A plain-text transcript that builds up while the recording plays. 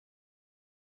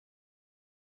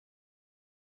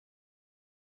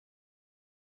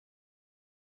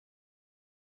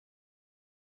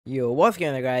Yo, what's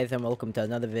going on guys, and welcome to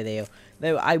another video.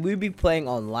 Now, I will be playing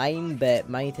online, but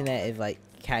my internet is like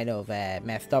kind of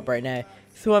messed up right now.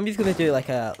 So I'm just gonna do like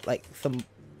some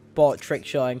bot trick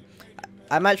shotting.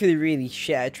 I'm actually really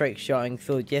shit at trick shotting,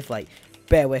 so just like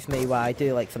bear with me while I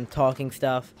do like some talking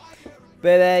stuff.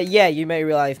 But yeah, you may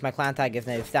realize my clan tag is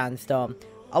now Sandstorm.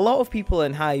 A lot of people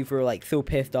in Hive were like so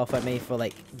pissed off at me for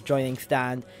like joining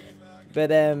Stand.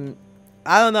 But I don't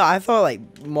know, I thought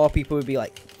like more people would be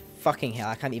like, fucking hell,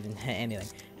 I can't even hit anything.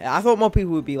 I thought more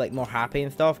people would be like more happy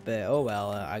and stuff, but oh well,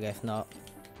 I guess not.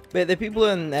 But the people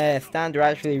in Stand are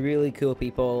actually really cool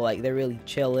people. Like, they're really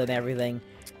chill and everything.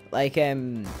 Like,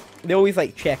 they always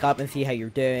like check up and see how you're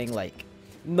doing. Like,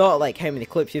 not like how many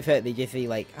clips you've hit. They just see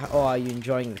like, oh, are you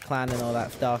enjoying the clan and all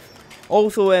that stuff.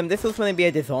 Also, this was going to be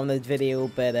a Dishonored video,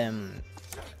 but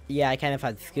yeah, I kind of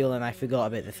had school and I forgot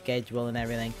about the schedule and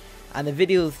everything. And the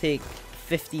videos take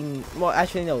 15. Well,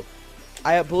 actually no.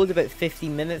 I upload about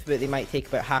 15 minutes, but they might take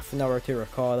about half an hour to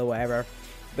record or whatever.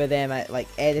 But then like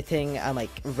editing and like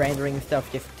rendering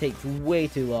stuff just takes way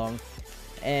too long.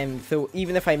 So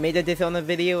even if I made a Dishonored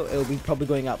video, it'll be probably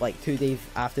going up like 2 days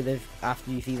after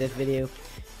you see this video.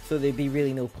 So there'd be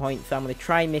really no point. So I'm gonna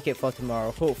try and make it for tomorrow.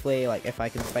 Hopefully, like if I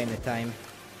can find the time.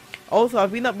 Also,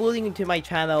 I've been uploading to my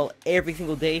channel every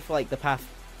single day for like the past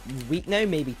week now,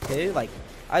 maybe 2. Like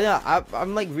I don't know,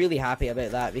 I'm like really happy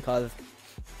about that because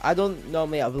I don't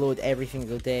normally upload every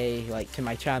single day, like, to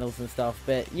my channels and stuff,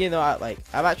 but, you know,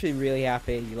 I'm actually really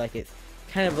happy. Like, it's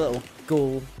kind of a little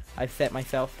goal I've set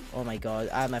myself. Oh my god,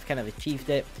 and I've kind of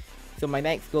achieved it. So my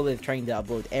next goal is trying to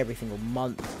upload every single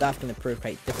month. That's going to prove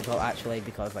quite difficult, actually,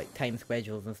 because, like, time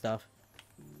schedules and stuff.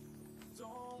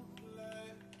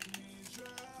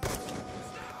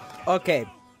 Okay,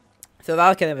 so that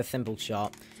was kind of a simple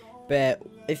shot, but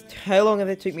how long has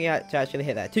it took me to actually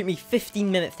hit that? It took me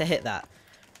 15 minutes to hit that.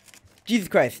 Jesus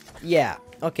Christ, yeah,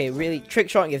 okay, really, trick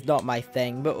shotting is not my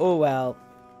thing, but oh well,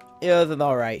 it was an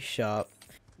alright shot.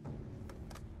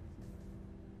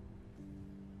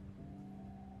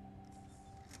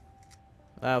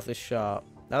 That was a shot.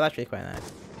 That was actually quite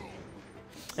nice.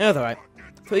 It was alright.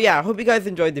 So yeah, I hope you guys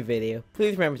enjoyed the video.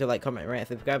 Please remember to like, comment, rate, and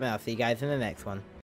subscribe, and I'll see you guys in the next one.